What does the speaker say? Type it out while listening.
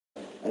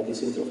at the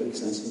Center of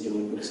Excellence in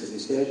Genomic Medicine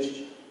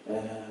Research.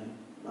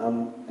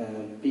 I'm a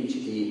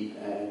PhD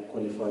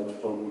qualified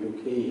from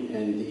UK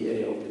in the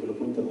area of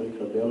developmental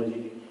molecular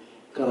biology,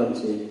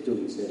 currently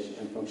doing research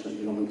in functional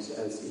genomics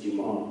as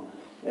IGMC.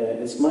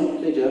 It's my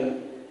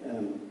pleasure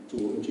to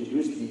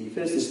introduce the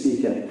first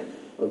speaker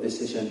of this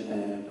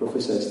session,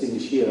 Professor Stephen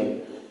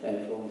Scherer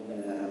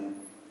from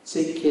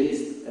Sick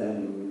Kids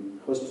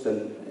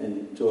Hospital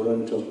in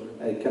Toronto,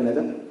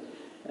 Canada.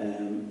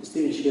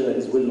 Stephen Scherer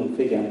is a well-known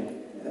figure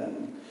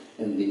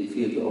in the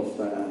field of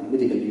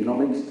medical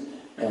genomics,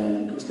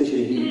 and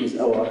especially he is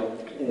our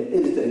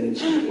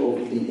editor-in-chief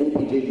of the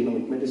MPJ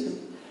Genomic Medicine.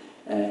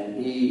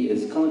 He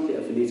is currently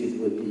affiliated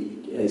with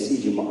the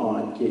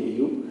CGMR and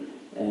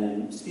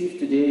KEU. Steve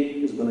today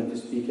is going to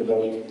speak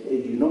about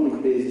a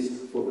genomic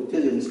basis for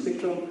autism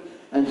spectrum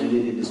and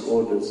related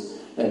disorders.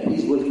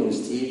 Please welcome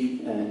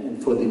Steve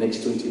and for the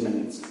next 20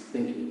 minutes.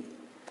 Thank you.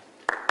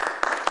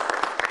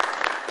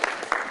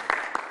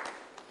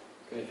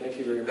 Okay, thank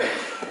you very much.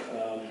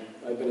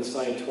 I've been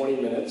assigned 20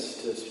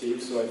 minutes to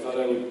speak, so I thought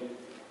I would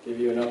give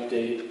you an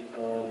update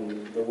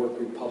on the work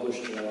we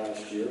published in the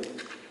last year.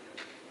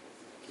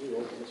 Can you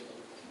open this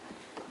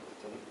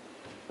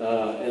one?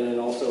 And then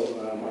also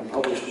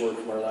unpublished work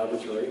from our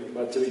laboratory.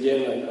 But to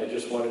begin, I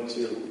just wanted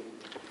to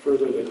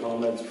further the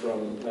comments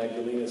from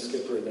Magdalena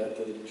Skipper that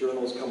the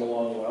journal's come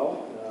along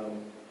well.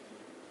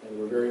 And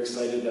we're very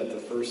excited that the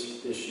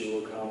first issue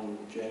will come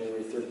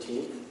January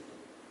 13th.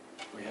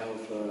 We have,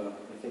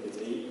 I think it's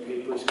 8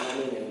 papers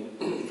coming, and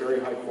very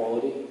high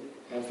quality,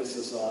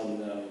 emphasis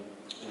on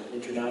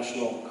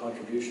international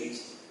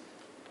contributions,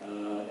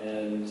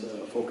 and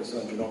focus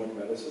on genomic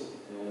medicine,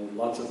 and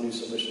lots of new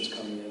submissions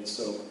coming in.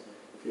 So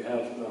if you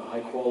have high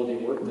quality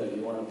work that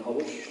you want to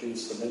publish, please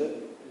submit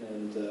it,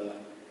 and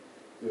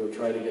we will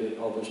try to get it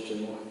published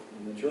in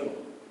the journal.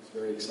 It's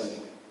very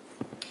exciting.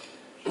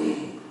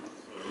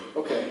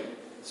 Okay,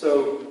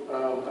 so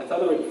I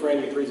thought I would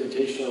frame the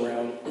presentation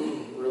around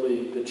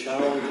really the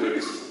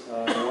challenges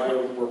why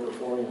we're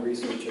performing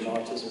research in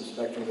autism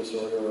spectrum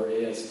disorder, or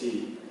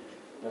ASD,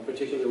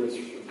 particularly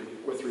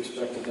with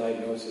respect to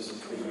diagnosis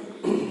and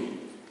treatment.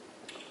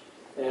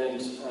 And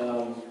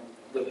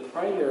the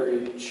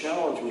primary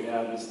challenge we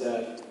have is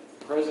that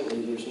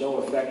presently there's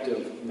no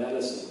effective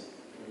medicine,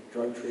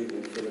 drug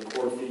treatment for the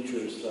core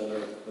features that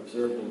are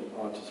observed in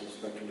autism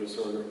spectrum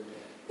disorder,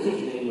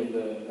 namely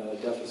the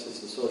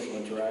deficits in social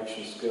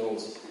interaction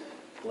skills,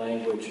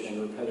 language,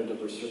 and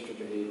repetitive restrictive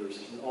behaviors,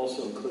 and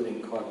also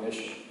including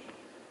cognition.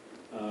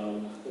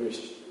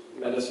 There's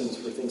medicines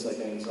for things like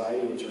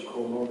anxiety, which are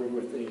comorbid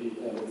with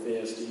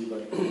ASD,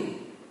 but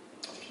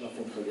there's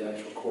nothing for the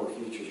actual core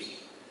features.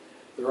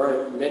 There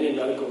are many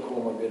medical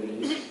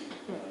comorbidities,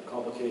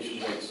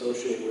 complications that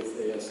associate with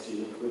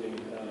ASD, including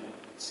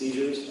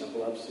seizures,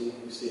 epilepsy,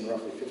 we see in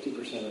roughly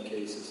 50% of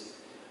cases,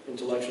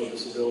 intellectual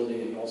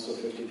disability, and also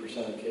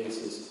 50% of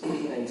cases,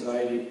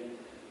 anxiety,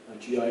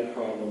 GI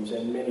problems,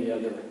 and many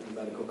other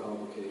medical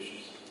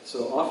complications.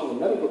 So often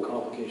the medical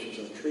complications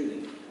are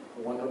treated,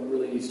 but one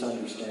really needs to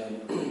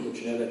understand the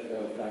genetic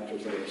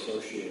factors that are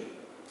associated.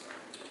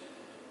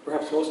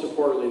 Perhaps most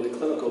importantly, the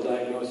clinical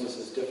diagnosis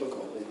is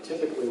difficult. It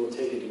typically will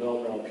take a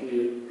developmental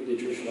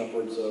pediatrician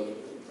upwards of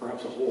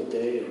perhaps a whole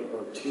day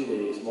or 2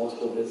 days,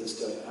 multiple visits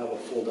to have a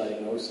full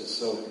diagnosis.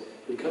 So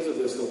because of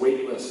this, the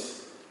wait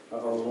lists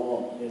are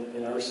long.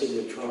 In our city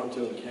of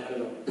Toronto in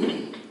Canada,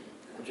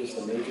 which is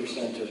the major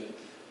center,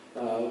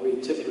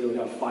 we typically would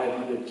have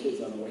 500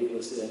 kids on the wait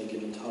list at any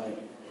given time.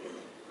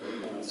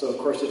 So of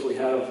course, if we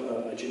have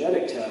a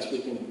genetic test, we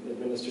can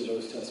administer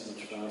those tests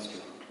much faster.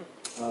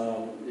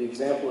 The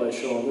example I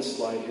show on this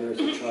slide here is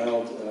a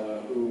child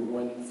who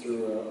went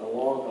through a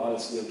long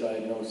odyssey of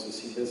diagnosis.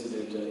 He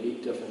visited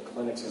 8 different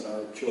clinics at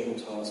our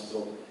children's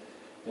hospital,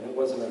 and it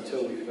wasn't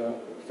until we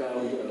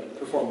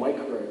performed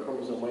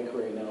chromosome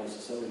microarray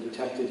analysis that we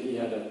detected he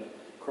had a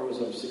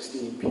chromosome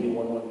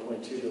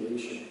 16p11.2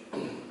 deletion.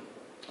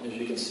 As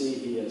you can see,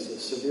 he has a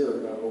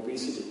severe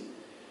obesity.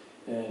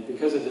 And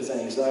because of his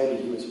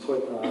anxiety, he was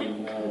put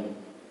on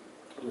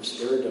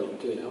risperidone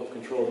to help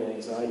control the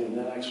anxiety, and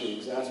that actually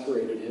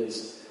exacerbated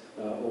his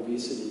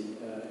obesity.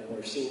 And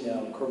we're seeing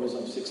now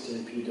chromosome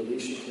 16p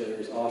deletion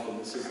carriers often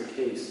this is the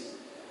case.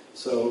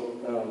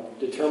 So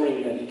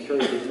determining that he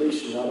carried the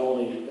deletion not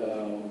only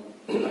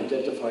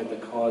identified the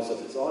cause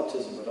of his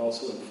autism, but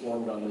also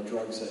informed on the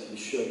drugs that he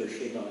should or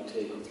should not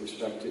take with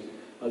respect to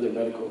other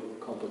medical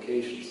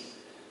complications.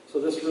 So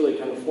this really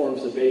kind of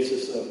forms the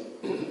basis of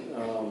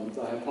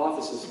the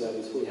hypothesis that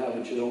if we have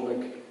a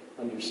genomic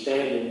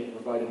understanding,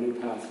 provide a new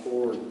path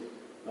forward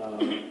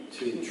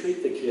to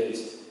treat the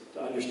kids,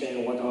 to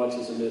understand what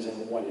autism is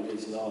and what it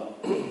is not.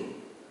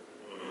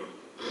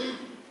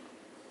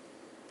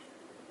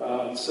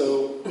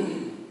 So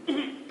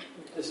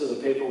this is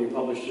a paper we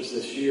published just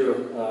this year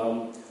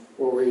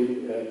where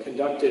we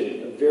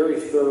conducted a very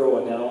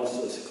thorough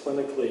analysis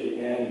clinically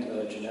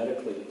and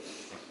genetically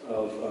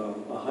of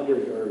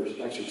 100 or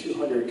actually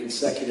 200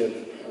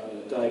 consecutive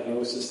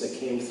diagnoses that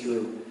came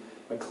through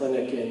a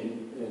clinic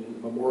in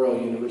in Memorial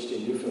University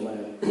in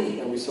Newfoundland.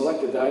 And we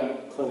selected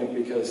that clinic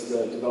because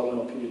the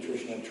developmental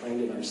pediatrician had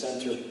trained in our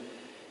center.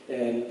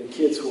 And the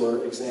kids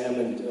were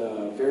examined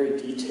very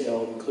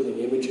detailed, including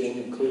imaging,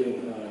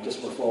 including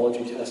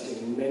dysmorphology testing,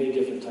 and many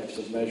different types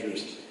of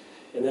measures.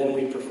 And then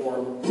we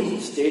performed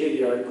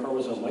state-of-the-art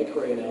chromosome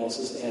microarray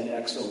and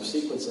exome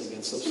sequencing,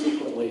 and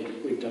subsequently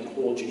we've done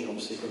whole genome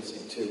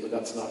sequencing too, but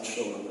that's not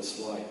shown on this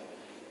slide.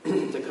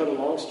 To cut a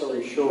long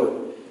story short,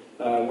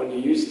 when you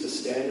use the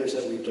standards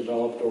that we've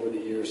developed over the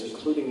years,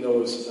 including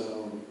those,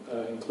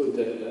 include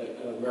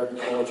the American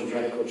College of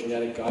Medical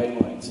Genetic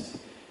Guidelines,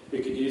 we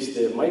could use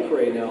the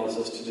microarray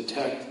analysis to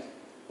detect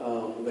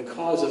the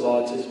cause of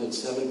autism in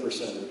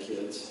 7% of the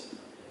kids.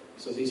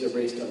 So these are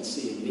based on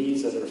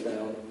CMVs that are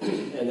found,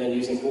 and then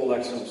using whole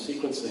exome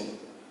sequencing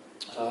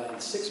in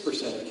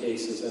 6% of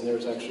cases, and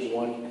there's actually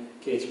one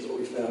case where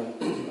we found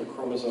a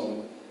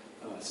chromosome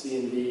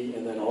CMV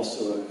and then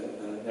also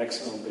an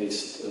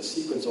exome-based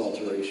sequence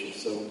alteration.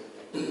 So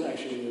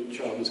actually the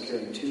child was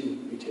carrying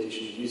 2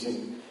 mutations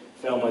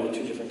found by the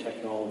 2 different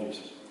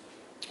technologies.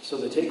 So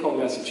the take-home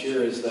message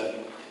here is that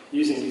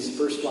using these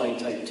first-line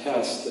type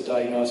tests, the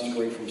diagnostic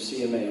rate from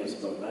CMA was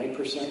about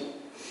 9%.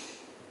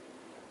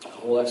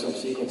 Whole exome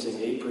sequencing,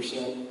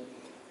 8%.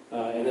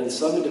 And then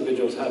some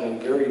individuals having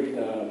very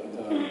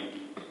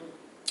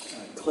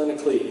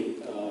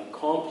clinically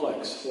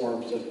complex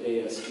forms of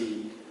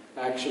ASD,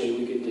 actually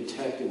we could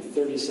detect in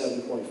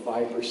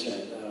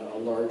 37.5% a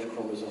large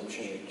chromosome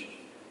change.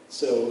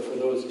 So for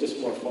those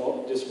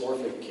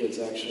dysmorphic kids,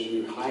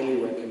 actually we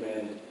highly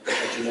recommend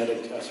a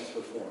genetic test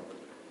performed.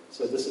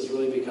 So this has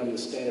really become the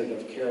standard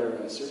of care,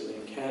 certainly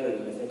in Canada,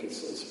 and I think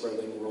it's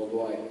spreading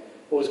worldwide.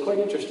 What was quite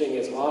interesting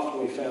is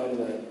often we found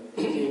that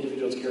the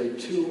individuals carried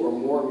 2 or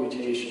more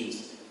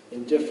mutations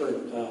in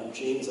different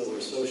genes that were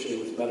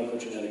associated with medical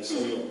genetic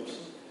syndromes.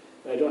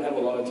 And I don't have a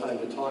lot of time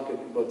to talk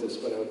about this,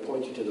 but I would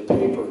point you to the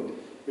paper.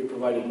 We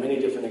provided many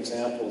different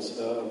examples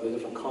of the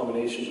different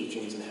combinations of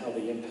genes and how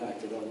they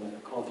impacted on the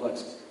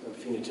complex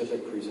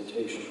phenotypic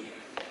presentation.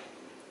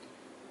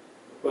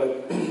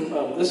 But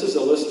this is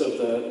a list of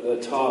the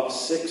top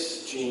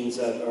 6 genes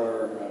that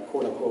are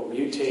quote-unquote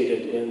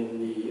mutated in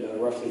the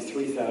roughly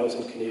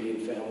 3,000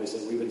 Canadian families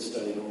that we've been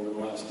studying over the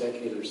last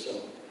decade or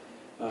so.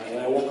 And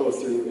I won't go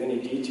through any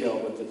detail,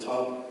 but the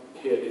top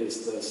hit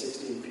is the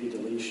 16p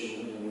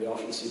deletion, and we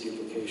often see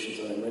duplications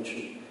that I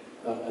mentioned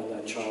in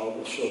that child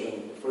that showed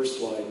in the first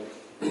slide.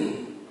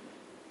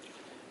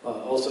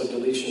 Also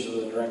deletions of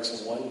the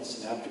Nerexin 1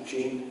 synaptic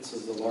gene. This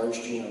is the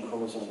large gene on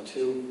chromosome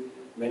 2.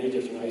 Many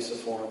different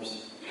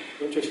isoforms.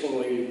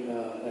 Interestingly,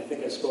 I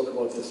think I spoke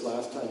about this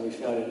last time, we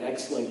found an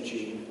X-linked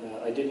gene.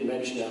 I didn't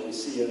mention that. We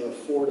see a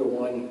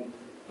 4-to-1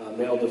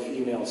 male to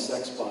female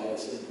sex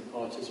bias in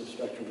autism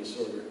spectrum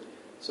disorder.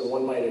 So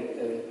one might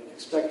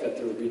expect that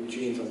there would be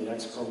genes on the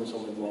X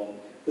chromosome involved.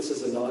 This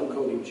is a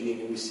non-coding gene,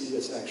 and we see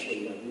this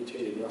actually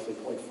mutated in roughly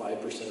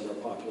 0.5% of our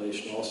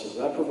population also. So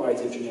that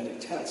provides a genetic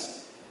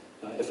test.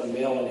 If a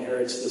male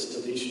inherits this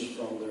deletion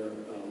from their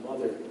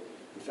mother,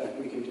 in fact,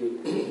 we can do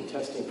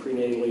testing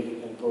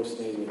prenatally and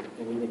postnatally,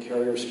 and even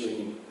carrier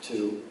screening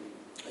to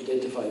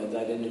identify that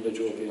that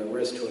individual will be at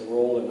risk to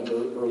enroll in an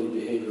early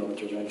behavioral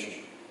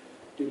intervention.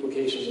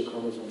 Duplications of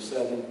chromosome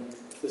 7.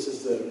 This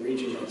is the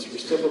region that's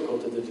reciprocal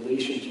to the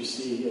deletions you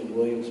see in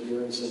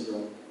Williams-Beuren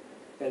syndrome.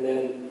 And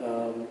then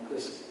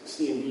this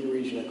CMV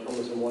region at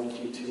chromosome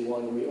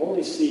 1q21, we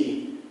only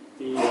see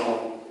the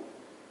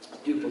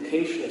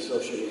duplication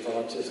associated with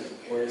autism,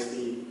 whereas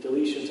the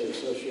deletions are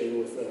associated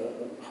with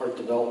heart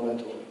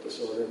developmental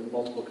disorder,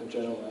 multiple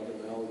congenital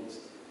abnormalities.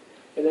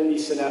 And then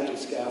these synaptic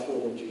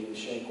scaffolding genes,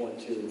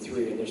 SHANK1, 2, and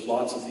 3, and there's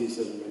lots of these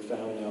that have been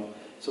found now.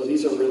 So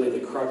these are really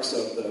the crux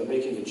of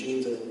making the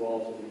genes that are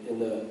involved in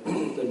the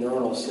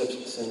neuronal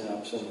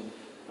synapse.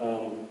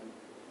 And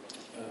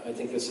I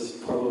think this is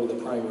probably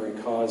the primary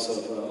cause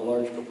of a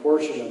large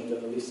proportion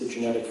of at least the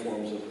genetic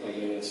forms of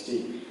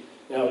ASD.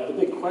 Now, the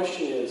big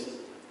question is,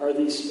 are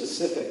these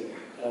specific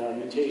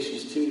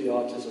mutations to the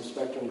autism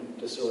spectrum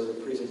disorder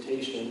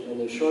presentation? And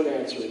the short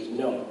answer is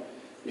no.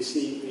 We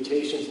see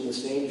mutations in the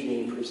same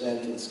gene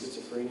present in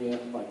schizophrenia,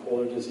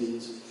 bipolar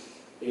disease,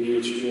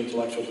 ADHD,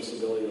 intellectual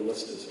disability. The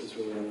list is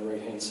really on the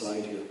right-hand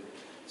side here.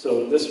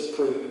 So this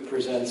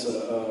presents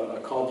a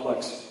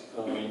complex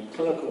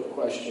clinical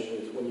question.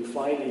 Is when you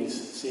find these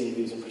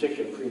CMVs, in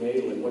particular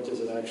prenatally, what does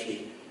it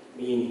actually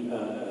mean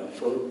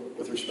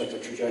with respect to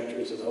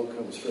trajectories of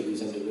outcomes for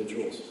these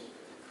individuals?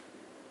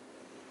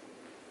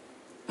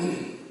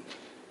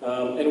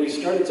 And we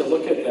started to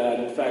look at that.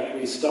 In fact,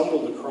 we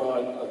stumbled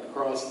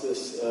across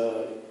this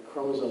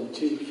chromosome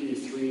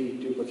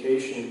 2q3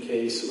 duplication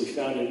case. We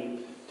found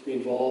it to be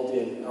involved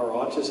in our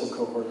autism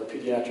cohort, our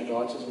pediatric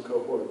autism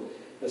cohort,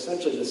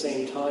 essentially the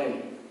same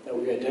time that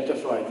we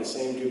identified the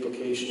same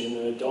duplication in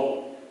an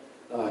adult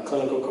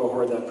clinical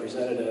cohort that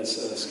presented as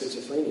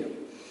schizophrenia.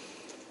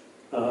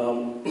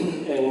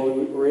 And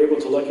we were able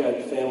to look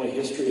at family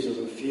histories of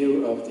a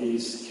few of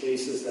these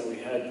cases that we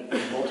had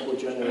multiple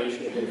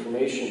generation of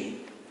information.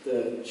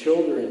 The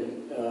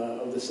children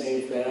of the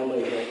same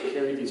family that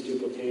carried these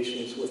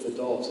duplications with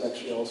adults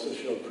actually also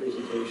showed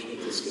presentation of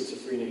the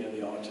schizophrenia and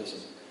the autism.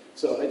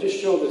 So I just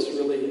show this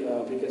really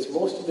because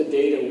most of the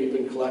data we've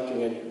been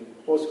collecting in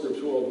most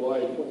groups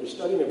worldwide, when they're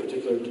studying a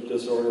particular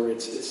disorder,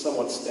 it's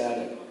somewhat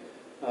static.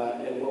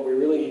 And what we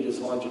really need is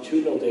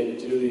longitudinal data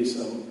to do these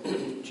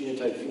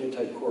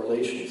genotype-phenotype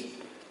correlations.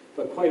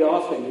 But quite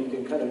often you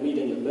can kind of meet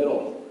in the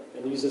middle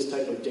and use this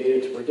type of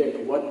data to predict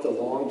what the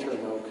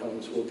long-term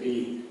outcomes will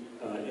be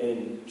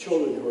in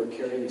children who are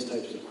carrying these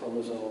types of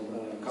chromosome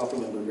copy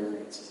number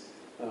variants.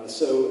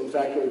 So in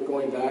fact, we're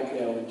going back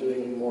now and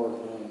doing more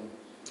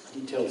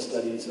detailed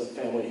studies of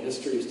family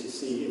histories to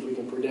see if we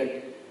can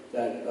predict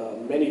that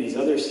many of these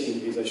other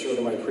CNVs I showed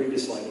in my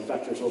previous slide, in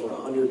fact there's over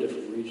 100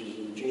 different regions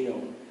of the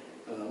genome,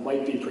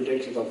 might be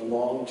predictive of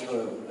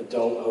long-term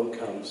adult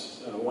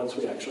outcomes once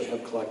we actually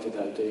have collected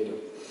that data.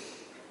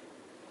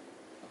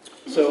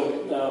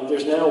 So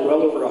there's now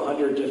well over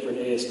 100 different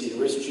ASD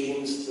risk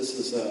genes. This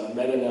is a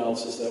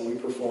meta-analysis that we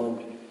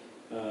performed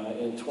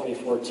in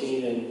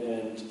 2014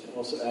 and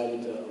also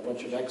added a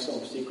bunch of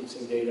exome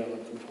sequencing data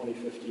from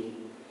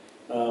 2015.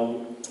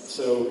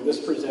 So this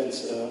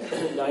presents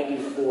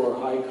 94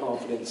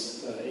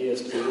 high-confidence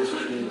ASD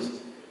risk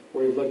genes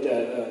where we've looked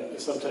at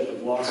some type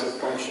of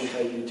loss-of-function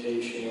type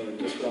mutation or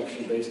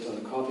disruption based on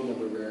a copy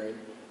number variant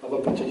of a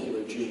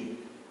particular gene,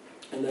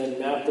 and then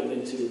map them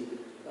into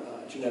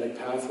genetic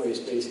pathways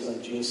based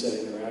on gene-set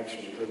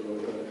interaction. We heard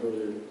about that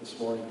earlier this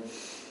morning.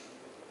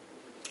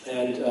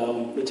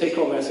 And the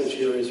take-home message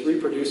here is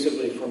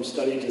reproducibly from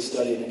study to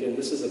study, and again,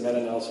 this is a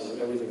meta-analysis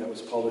of everything that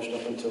was published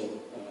up until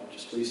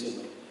just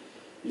recently.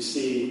 You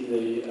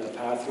see the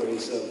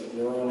pathways of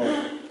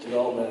neuronal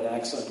development and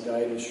axon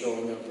guidance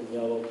showing up in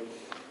yellow,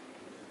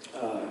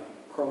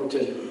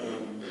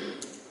 chromatin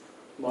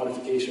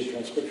modification,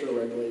 transcriptional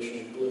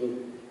regulation in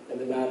blue, and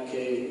the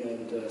MAPK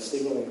and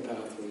signaling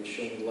pathways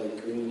shown in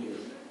light green here.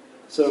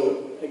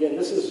 So again,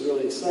 this is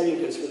really exciting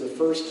because for the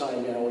first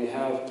time now we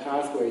have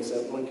pathways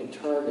that one can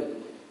target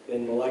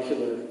in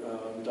molecular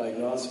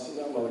diagnostics,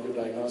 not molecular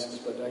diagnostics,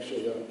 but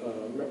actually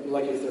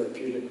molecular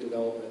therapeutic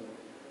development.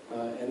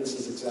 And this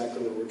is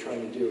exactly what we're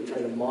trying to do. We're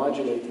trying to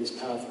modulate these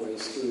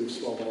pathways through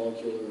small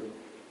molecular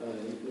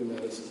new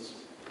medicines.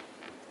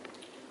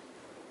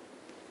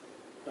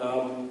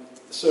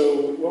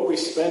 So what we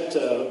spent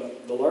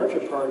the larger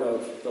part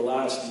of the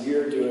last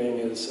year doing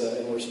is,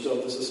 and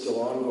this is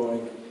still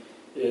ongoing,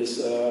 is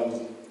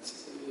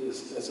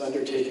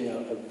undertaking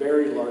a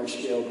very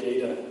large-scale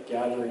data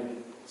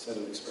gathering set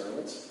of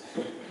experiments.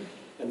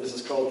 And this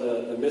is called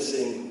the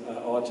Missing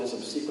Autism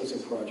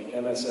Sequencing Project,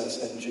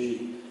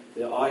 MSSNG.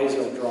 The I's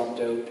are dropped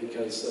out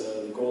because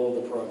the goal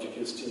of the project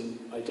is to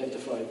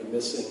identify the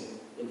missing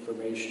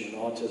information in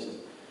autism.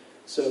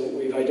 So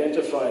we've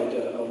identified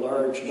a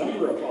large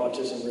number of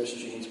autism risk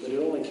genes, but it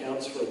only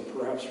counts for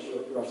perhaps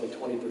roughly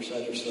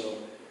 20% or so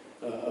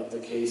of the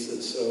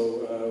cases.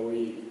 So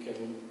we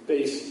can,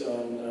 based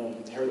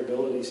on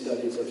heritability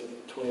studies of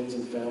twins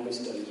and family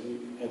studies, we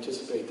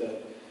anticipate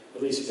that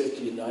at least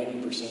 50 to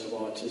 90% of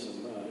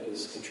autism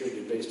is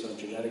contributed based on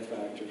genetic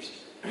factors.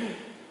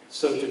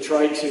 So to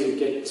try to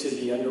get to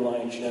the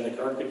underlying genetic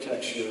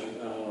architecture,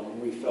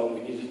 we felt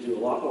we needed to do a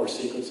lot more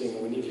sequencing,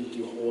 and we needed to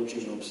do whole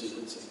genome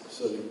sequencing,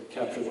 so to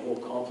capture the whole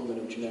complement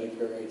of genetic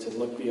variants and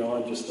look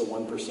beyond just the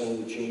 1% of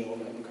the genome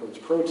that encodes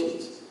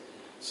proteins.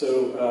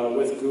 So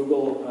with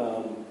Google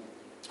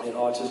and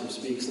Autism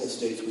Speaks in the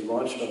States, we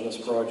launched on this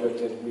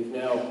project, and we've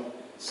now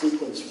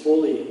sequenced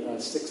fully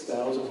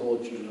 6,000 whole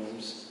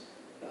genomes,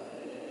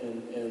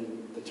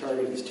 and the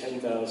target is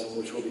 10,000,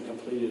 which will be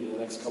completed in the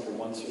next couple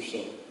months or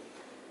so.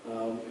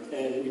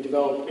 And we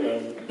developed,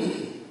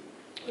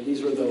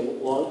 these were the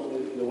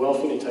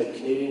well-phenotyped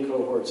Canadian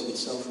cohorts and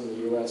some from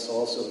the US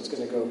also. It's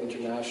going to go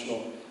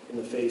international in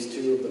the phase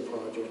 2 of the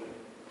project.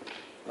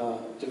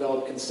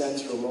 Developed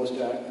consents for most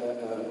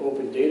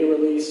open data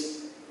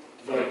release,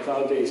 developed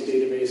cloud-based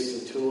databases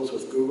and tools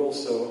with Google.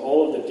 So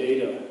all of the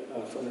data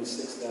from these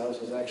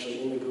 6,000 is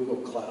actually in the Google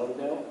Cloud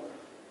now.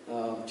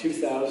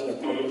 2,000 are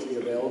publicly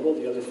available.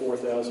 The other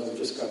 4,000 we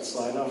just got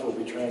sign-off will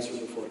be transferred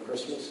before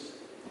Christmas.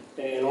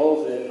 And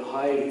all of the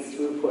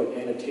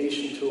high-throughput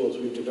annotation tools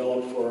we've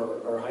developed for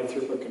our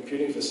high-throughput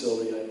computing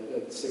facility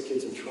at Sick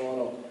Kids in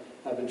Toronto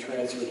have been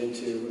transferred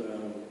into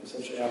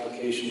essentially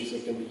applications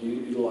that can be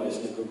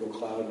utilized in the Google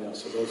Cloud now,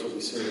 so those will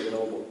be soon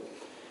available.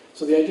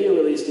 So the idea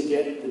really is to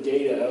get the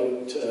data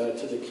out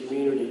to the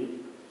community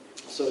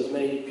so as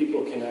many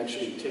people can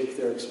actually take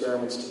their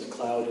experiments to the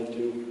cloud and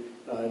do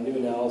new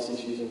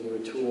analyses using newer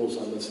tools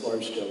on this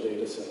large-scale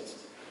data sets.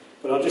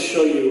 But I'll just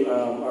show you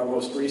our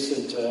most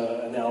recent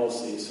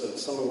analyses,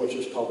 some of which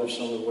is published,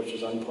 some of which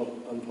is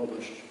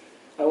unpublished.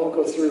 I won't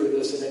go through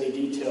this in any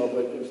detail,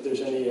 but if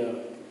there's any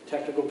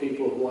technical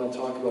people who want to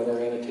talk about our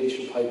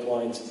annotation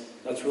pipelines,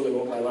 that's really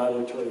what my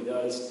laboratory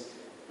does.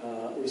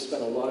 We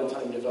spent a lot of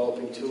time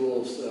developing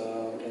tools,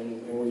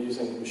 and we're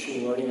using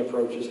machine learning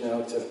approaches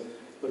now to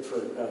look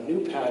for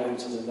new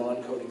patterns in the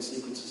non-coding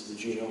sequences of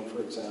the genome,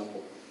 for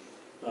example.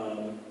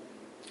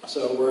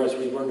 So whereas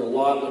we learned a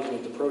lot looking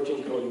at the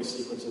protein coding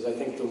sequences, I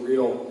think the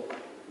real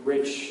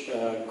rich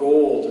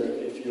gold,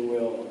 if you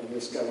will, and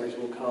discoveries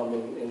will come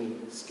in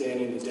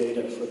scanning the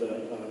data for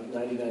the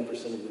 99%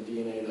 of the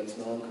DNA that's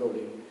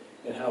non-coding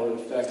and how it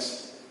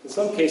affects, in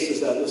some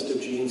cases, that list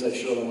of genes I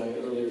showed on my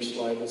earlier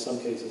slide, in some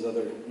cases,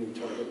 other new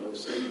target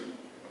lists.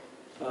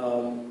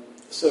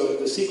 So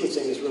the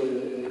sequencing is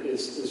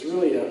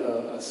really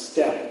a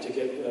step to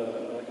get,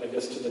 I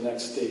guess, to the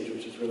next stage,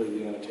 which is really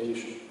the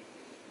annotation.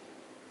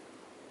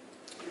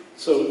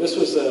 So this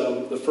was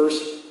the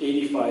first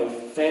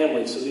 85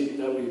 families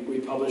that we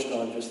published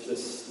on just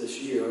this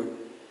year.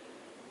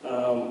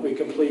 We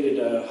completed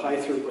a high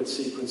throughput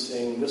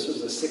sequencing. This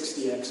was a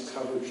 60x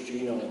coverage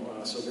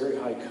genome, so very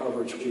high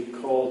coverage. We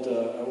called,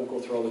 I won't go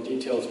through all the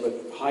details, but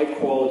high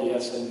quality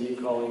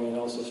SNV calling and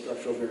also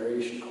structural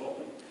variation calling.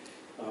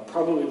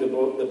 Probably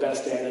the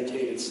best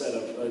annotated set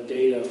of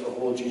data for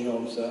whole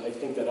genomes I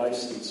think that I've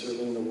seen,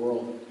 certainly in the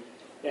world.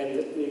 And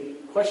the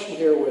question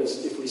here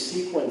was, if we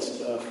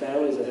sequenced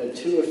families that had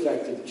 2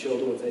 affected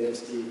children with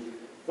ASD,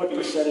 what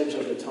percentage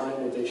of the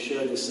time would they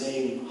share the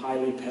same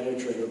highly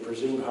penetrant or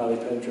presumed highly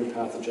penetrant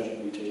pathogenic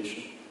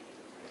mutation?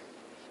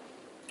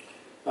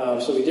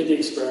 So we did the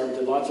experiment,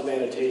 did lots of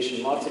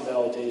annotation, lots of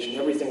validation.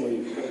 Everything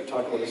we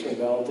talked about has been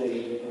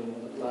validated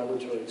in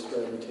laboratory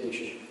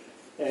experimentation.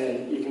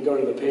 And you can go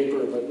to the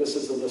paper, but this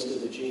is the list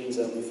of the genes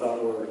that we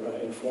thought were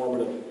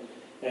informative.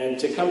 And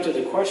to come to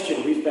the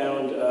question, we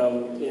found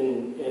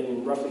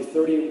in roughly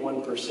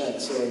 31%,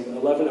 so in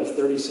 11 of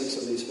 36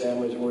 of these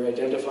families, where we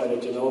identified a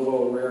de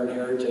novo rare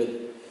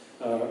inherited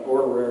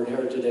or rare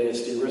inherited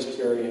ASD risk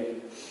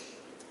variant,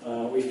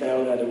 we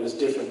found that it was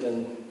different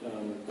than,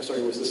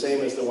 it was the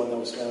same as the one that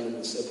was found in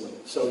the sibling.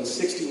 So in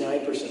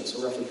 69%,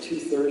 so roughly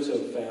 2/3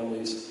 of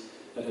families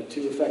that had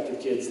 2 affected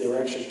kids, they were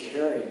actually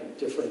carrying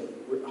different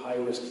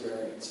high-risk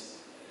variants.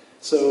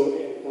 So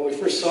when we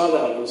first saw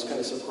that, it was kind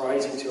of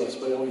surprising to us,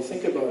 but when we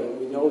think about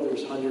it, we know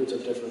there's hundreds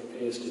of different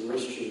ASD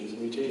risk genes. The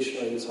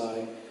mutation rate is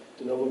high,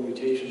 de novo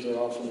mutations are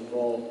often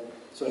involved.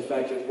 So in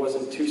fact, it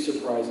wasn't too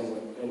surprising.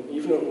 And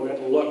even when we went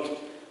and looked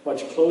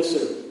much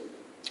closer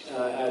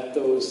at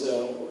those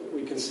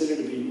we consider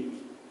to be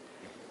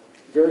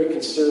very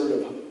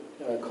conservative,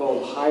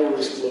 called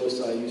high-risk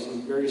loci,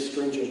 using very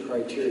stringent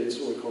criteria. This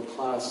is what we call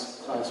class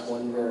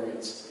 1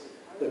 variants.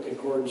 The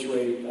concordance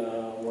rate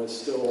was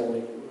still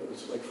only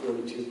like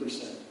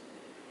 42%.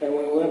 And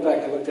when we went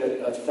back and looked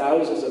at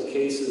thousands of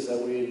cases that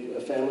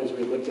families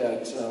we looked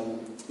at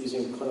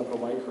using clinical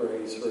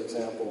microarrays, for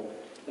example,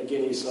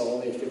 again, we saw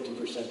only a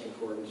 50%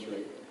 concordance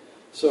rate.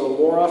 So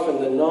more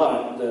often than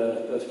not,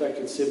 the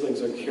affected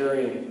siblings are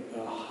carrying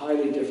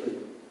highly different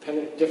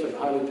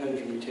highly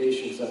penetrant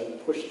mutations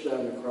that push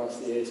them across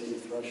the ASD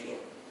threshold.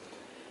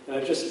 And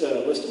I've just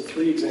listed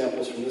 3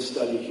 examples from this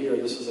study here.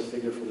 This is a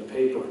figure from the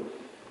paper.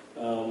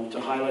 To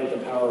highlight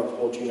the power of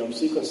whole genome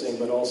sequencing,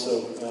 but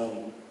also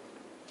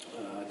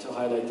to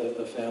highlight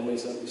the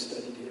families that we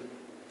studied here.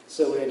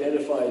 So we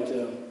identified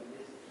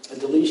a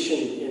deletion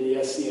in the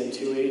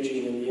SCN2A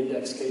gene in the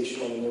index case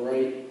shown on the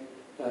right,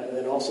 and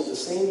then also the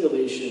same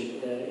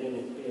deletion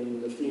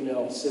in the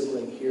female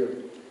sibling here.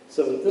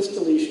 So this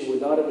deletion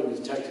would not have been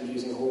detected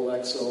using whole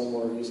exome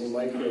or using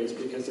microarrays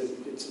because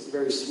it's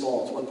very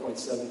small, it's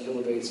 1.7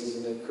 kilobases,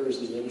 and it occurs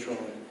in the intron,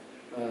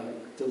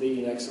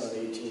 deleting exon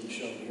 18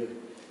 shown here.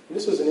 And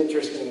this was an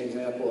interesting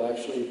example,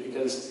 actually,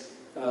 because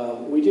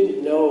we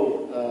didn't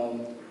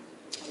know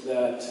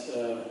that,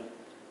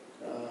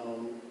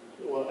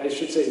 well, I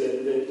should say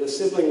that the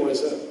sibling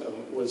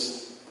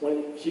was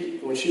when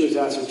she was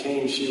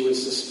ascertained, she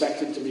was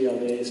suspected to be on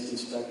the ASD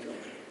spectrum.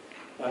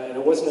 And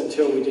it wasn't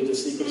until we did the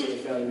sequencing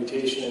and found a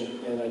mutation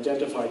and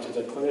identified to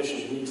the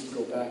clinician who needs to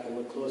go back and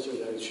look closer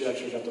that she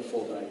actually got the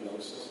full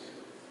diagnosis.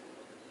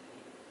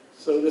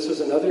 So this is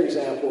another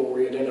example where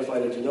we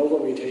identified a de novo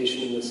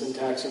mutation in the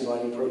syntaxin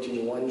binding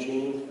protein 1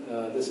 gene.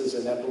 This is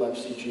an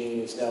epilepsy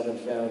gene. It's now been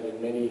found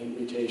in many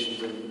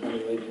mutations in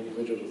many late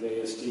individuals with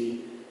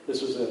ASD.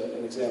 This was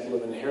an example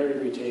of an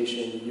inherited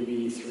mutation, the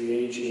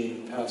UBE3A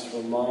gene passed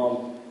from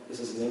mom. This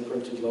is an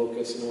imprinted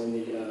locus, and when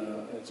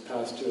it's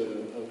passed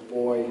to a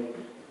boy,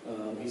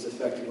 he's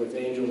affected with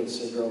Angelman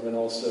syndrome and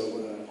also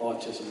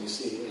autism. We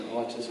see in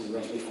autism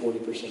roughly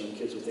 40% of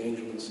kids with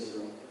Angelman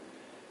syndrome.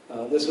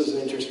 This was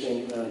an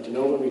interesting de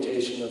novo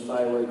mutation of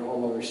thyroid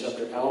hormone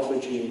receptor alpha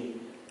gene.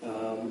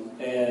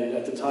 And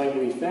at the time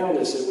we found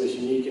this, it was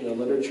unique in the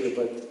literature,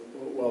 but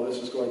while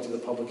this was going through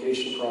the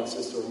publication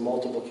process, there were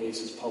multiple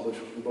cases published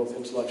from both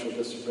intellectual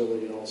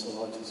disability and also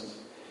autism.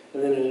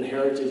 And then an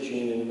inherited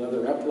gene in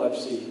another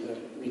epilepsy,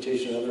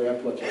 mutation in another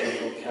epilepsy gene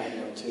called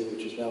CATNA2,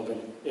 which has now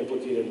been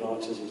implicated in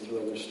autism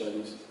through other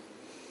studies.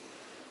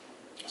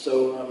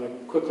 So I'm going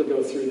to quickly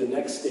go through the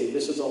next stage.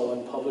 This is all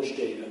unpublished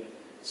data.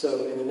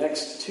 So in the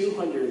next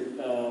 200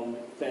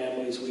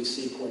 families we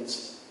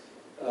sequenced,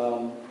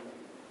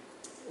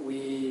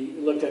 we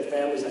looked at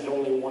families that had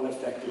only one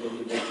affected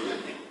individual.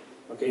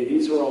 Okay,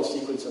 these were all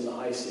sequenced in the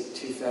HiSeq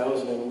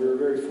 2000, and we were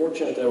very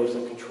fortunate there was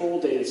a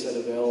control data set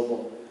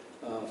available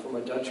from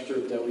a Dutch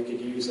group that we could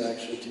use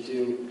actually to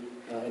do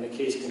in a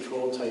case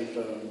control type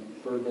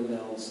burden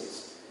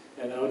analysis.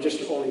 And I would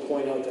just only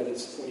point out that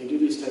it's, when you do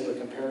these type of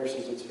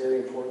comparisons, it's very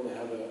important to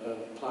have a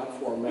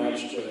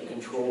platform-matched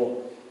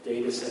control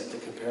data set to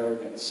compare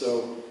against.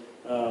 So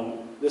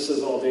this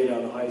is all data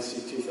on the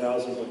HiSeq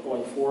 2000, but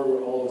going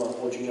forward, all of our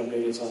whole genome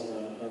data is on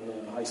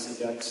the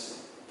HiSeq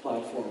X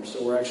platform.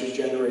 So we're actually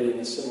generating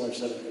a similar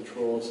set of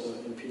controls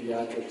in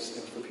pediatrics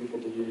for people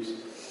to use.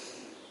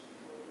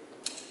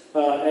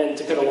 And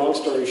to cut a long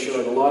story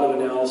short, a lot of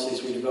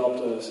analyses, we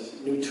developed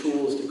new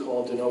tools to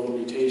call de novo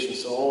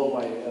mutations. So all of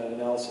my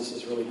analysis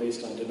is really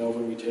based on de novo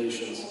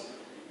mutations.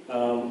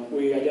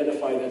 We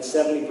identified that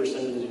 70%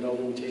 of the de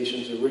novo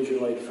mutations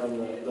originate from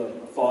the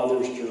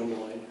father's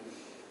germline.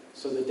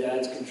 So the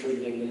dad's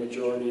contributing the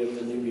majority of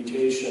the new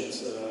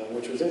mutations,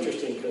 which was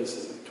interesting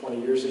because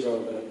 20 years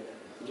ago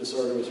the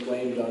disorder was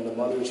blamed on the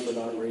mothers for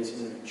not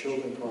raising their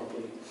children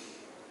properly.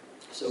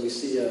 So we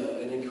see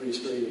an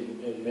increased rate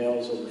in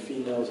males over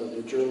females of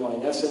the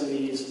germline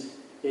SNVs,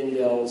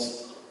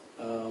 indels,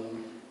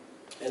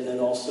 and then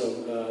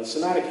also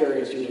somatic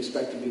variants you'd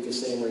expect to be the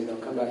same rate. I'll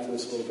come back to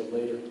this a little bit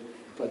later,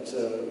 but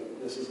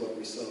this is what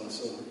we saw.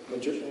 So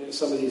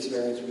some of these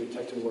variants we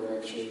detected were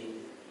actually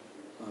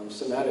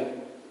somatic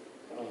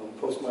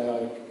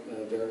postmitotic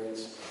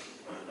variants,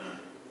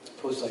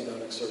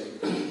 postzygotic, sorry.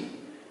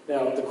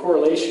 Now, the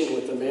correlation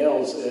with the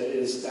males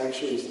is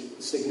actually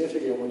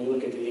significant when you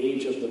look at the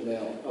age of the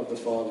male, of the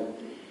father.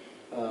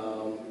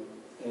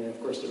 And of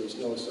course, there was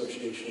no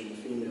association in the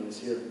females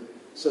here.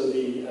 So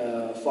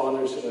the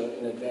fathers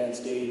in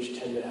advanced age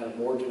tend to have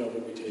more de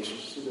novo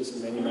mutations. So this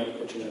in many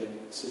medical genetic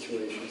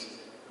situations,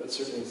 but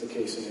certainly is the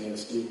case in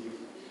ASD.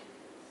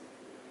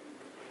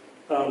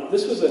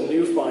 This was a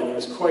new finding. It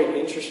was quite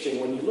interesting.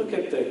 When you look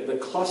at the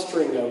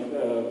clustering of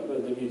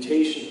the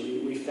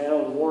mutations, we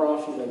found more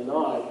often than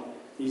not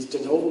these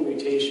de novo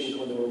mutations,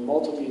 when there were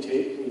multiple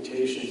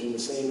mutations in the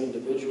same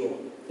individual,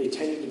 they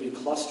tended to be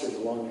clustered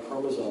along the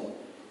chromosome.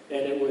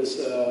 And it was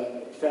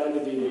found to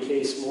be the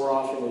case more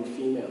often in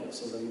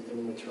females, in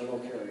the maternal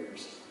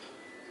carriers.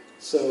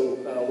 So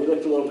we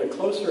looked a little bit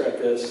closer at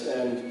this,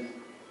 and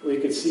we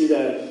could see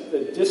that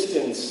the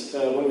distance,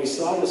 when we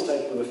saw this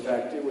type of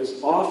effect, it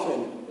was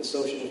often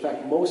associated, in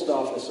fact, most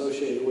often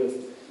associated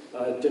with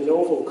de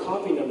novo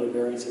copy number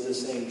variants in the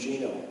same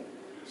genome.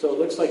 So it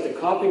looks like the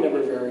copy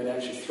number variant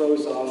actually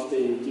throws off the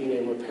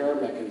DNA repair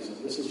mechanism.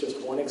 This is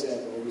just one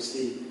example where we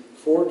see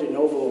 4 de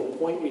novo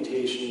point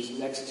mutations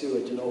next to a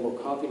de novo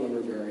copy number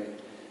variant.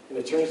 And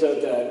it turns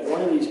out that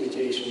one of these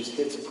mutations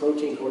hits a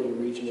protein coding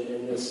region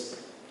in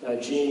this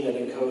gene that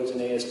encodes an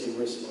ASD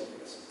risk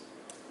locus.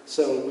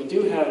 So we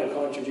do have a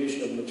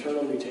contribution of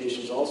maternal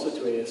mutations also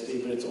to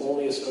ASD, but it's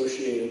only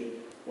associated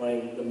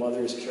when the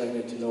mother is carrying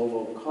a de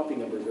novo copy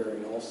number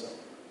variant also.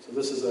 So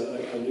this is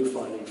a new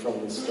finding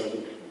from this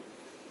study.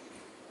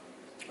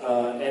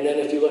 And then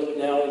if you look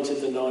now into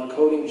the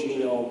non-coding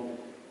genome,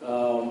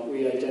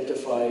 we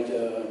identified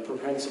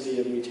propensity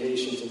of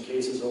mutations in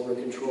cases over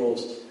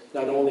controls,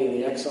 not only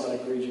in the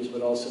exonic regions,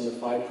 but also in the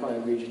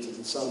 5' regions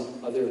and some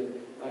other,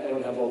 I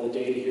don't have all the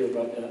data here,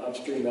 but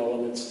upstream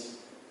elements,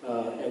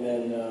 and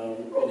then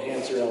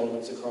enhancer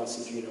elements across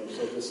the genome.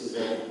 So this has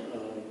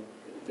all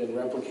been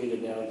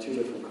replicated now in 2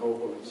 different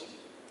cohorts.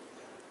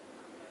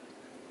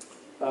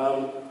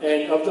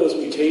 And of those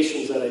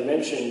mutations that I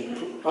mentioned,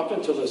 up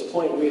until this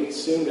point, we had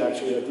assumed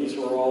actually that these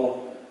were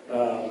all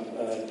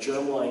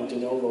germline de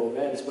novo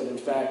events, but in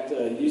fact,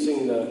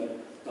 using the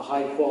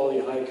high-quality,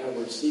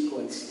 high-coverage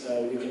sequence,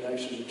 we can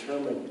actually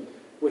determine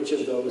which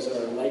of those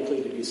are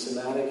likely to be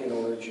somatic in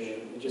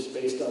origin, just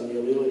based on the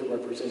allelic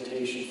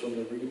representation from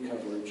the read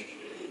coverage.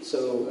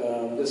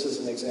 So this is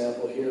an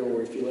example here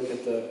where if you look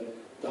at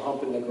the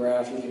hump in the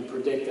graph, you can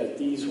predict that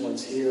these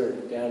ones here,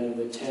 down in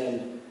the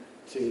 10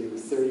 to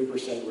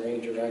 30%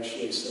 range, are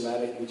actually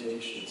somatic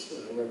mutations.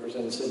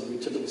 Represented, so we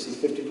typically see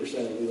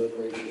 50% allelic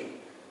ratio.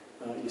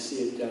 You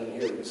see it down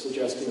here,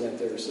 suggesting that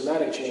there are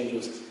somatic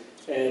changes.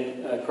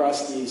 And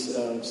across these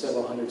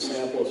several hundred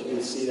samples, we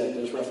see that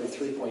there's roughly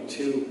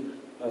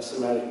 3.2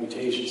 somatic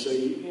mutations. So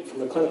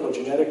from a clinical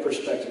genetic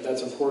perspective,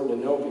 that's important to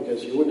note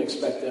because you wouldn't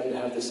expect them to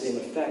have the same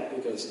effect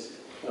because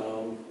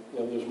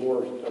there's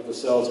more of the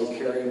cells are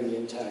carrying the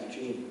intact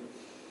gene.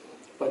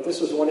 But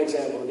this was one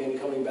example, again,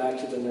 coming back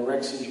to the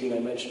nerexin gene I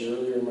mentioned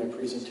earlier in my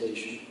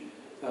presentation,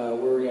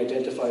 where we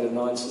identified a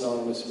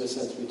non-synonymous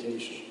missense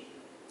mutation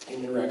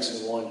in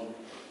nerexin 1.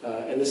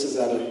 And this is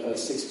at a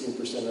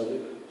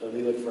 16%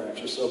 allelic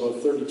fraction, so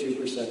about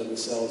 32% of the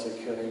cells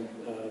are carrying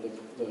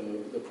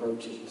the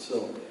protein.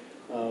 So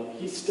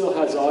he still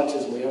has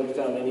autism. We haven't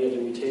found any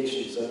other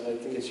mutations. I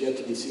think it's yet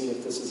to be seen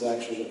if this is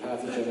actually the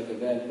pathogenic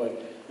event,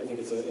 but I think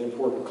it's an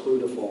important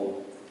clue to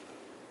follow.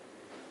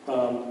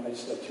 I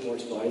just have 2 more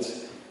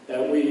slides.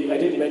 I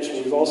didn't mention,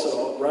 we've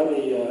also run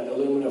the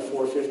Illumina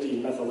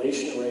 450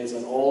 methylation arrays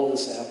on all of the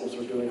samples.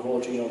 We're doing whole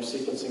genome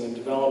sequencing and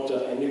developed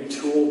a new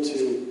tool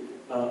to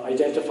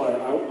identify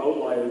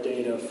outlier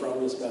data from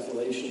this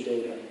methylation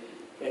data.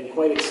 And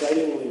quite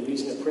excitingly,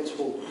 using a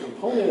principal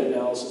component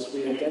analysis,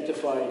 we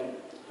identified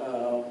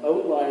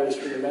outliers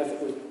from the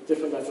with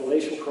different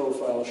methylation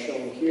profiles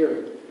shown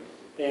here.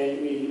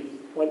 And we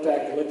went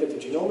back and looked at the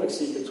genomic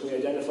sequence. We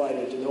identified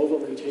a de novo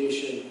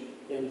mutation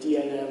in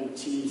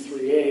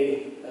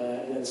DNMT3A,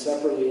 and then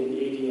separately in the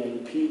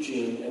ADNP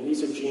gene. And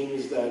these are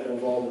genes that are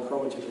involved in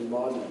chromatin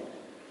remodeling.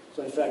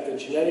 So in fact, the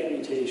genetic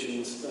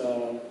mutations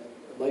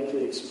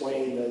likely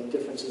explain the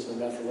differences in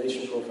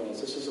methylation profiles.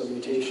 This is a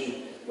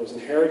mutation that was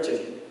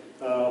inherited.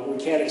 We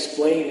can't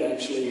explain,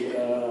 actually,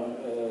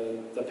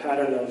 the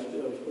pattern of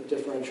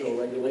differential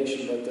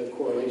regulation, but the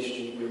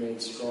correlation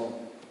remains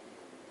strong.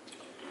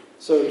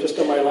 So just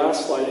on my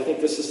last slide, I think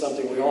this is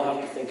something we all have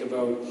to think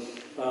about.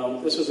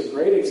 This was a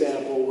great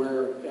example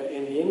where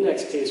in the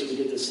index case we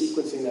did the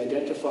sequencing and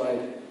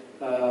identified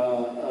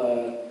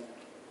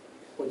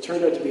what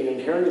turned out to be an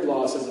inherited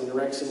loss of the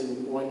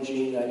orexin-1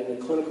 gene that in a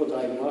clinical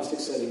diagnostic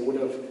setting would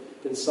have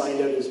been signed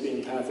out as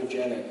being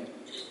pathogenic.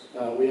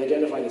 We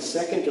identified a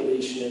second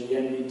deletion in the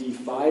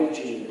NBD5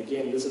 gene.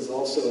 Again, this is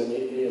also an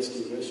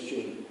ASD risk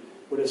gene.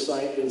 Would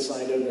have been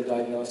signed out in the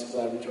diagnostic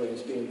laboratory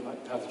as being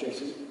pathogenic.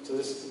 So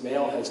this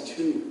male has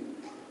two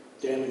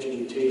damaging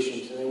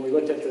mutations. And then we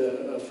looked at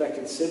the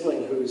affected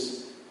sibling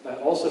who's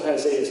also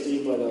has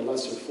ASD but a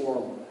lesser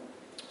form.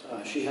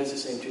 She has the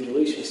same two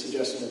deletions,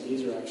 suggesting that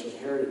these are actually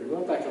inherited. We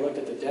went back and looked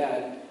at the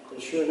dad, and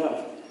sure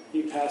enough,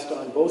 he passed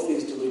on both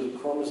these deleted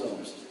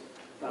chromosomes.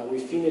 We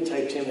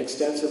phenotyped him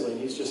extensively, and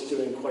he's just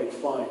doing quite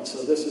fine.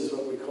 So this is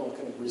what we call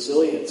kind of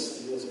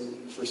resilience.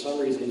 For some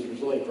reason, he's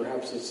resilient.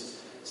 Perhaps it's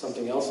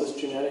something else that's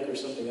genetic or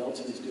something else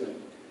he's doing.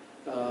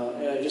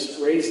 And I just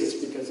raise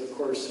this because, of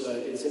course,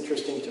 it's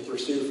interesting to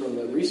pursue from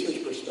the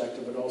research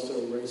perspective, but also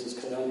raises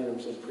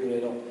conundrums of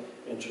prenatal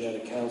and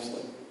genetic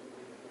counseling.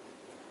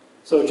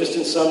 So just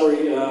in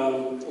summary,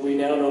 we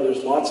now know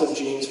there's lots of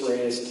genes for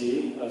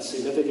ASD,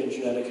 significant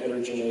genetic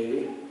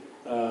heterogeneity.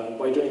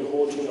 By doing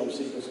whole genome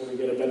sequencing, we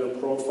get a better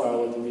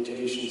profile of the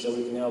mutations, and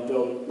we can now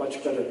build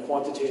much better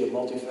quantitative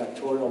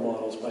multifactorial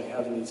models by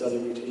having these other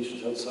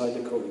mutations outside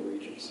the coding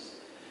regions.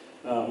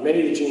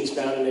 Many of the genes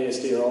found in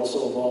ASD are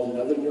also involved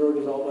in other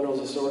neurodevelopmental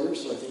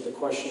disorders, so I think the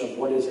question of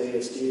what is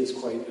ASD is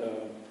quite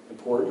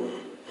important.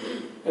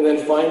 And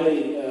then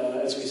finally,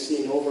 as we've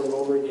seen over and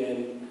over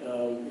again,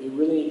 you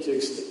really need to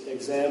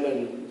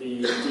examine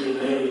the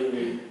DNA in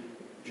the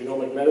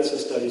genomic medicine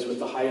studies with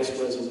the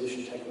highest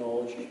resolution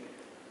technology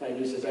and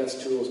use the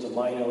best tools to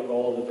mine out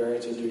all of the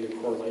variants and do your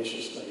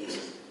correlation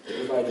studies to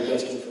provide the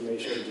best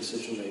information in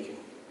decision making.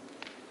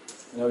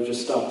 And I would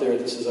just stop there.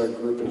 This is our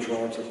group in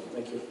Toronto.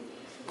 Thank you.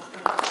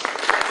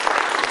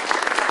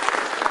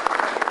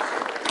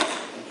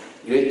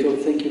 Great talk.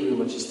 Thank you very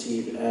much,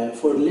 Steve.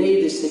 For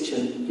ladies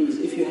section, please,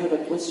 if you have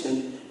a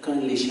question,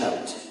 kindly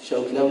shout.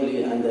 Shout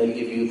loudly, and I'll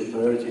give you the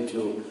priority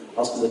to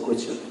ask the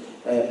question.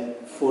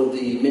 For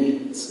the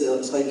men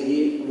side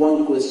here,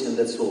 one question,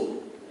 that's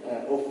all,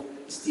 of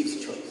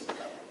Steve's choice.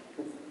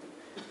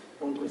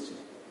 One question.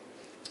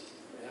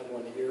 I have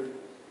one here.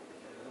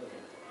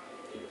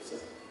 So,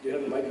 do you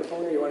have a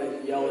microphone, or you want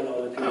to yell and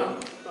I'll repeat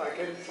it? I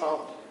can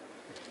sound.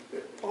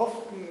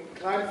 Often,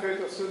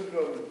 Klinefelter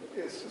syndrome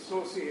is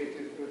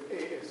associated with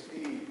ASD.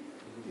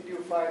 Did you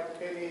find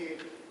any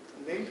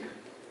link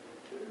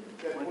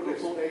that would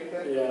explain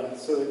that? Yeah,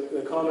 so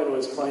the comment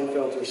was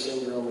Klinefelter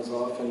syndrome is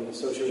often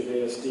associated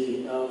with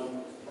ASD.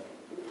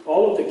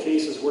 All of the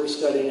cases we're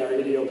studying are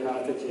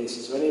idiopathic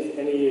cases. So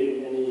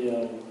any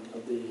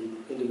of the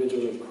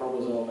individuals with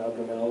chromosome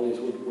abnormalities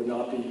would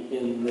not be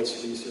in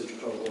this research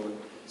cohort.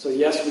 So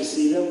yes, we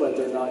see them, but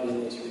they're not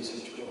in this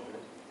research cohort.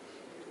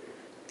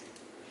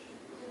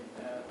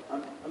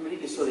 I'm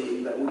really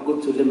sorry that we're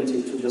going to limit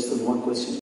it to just one question.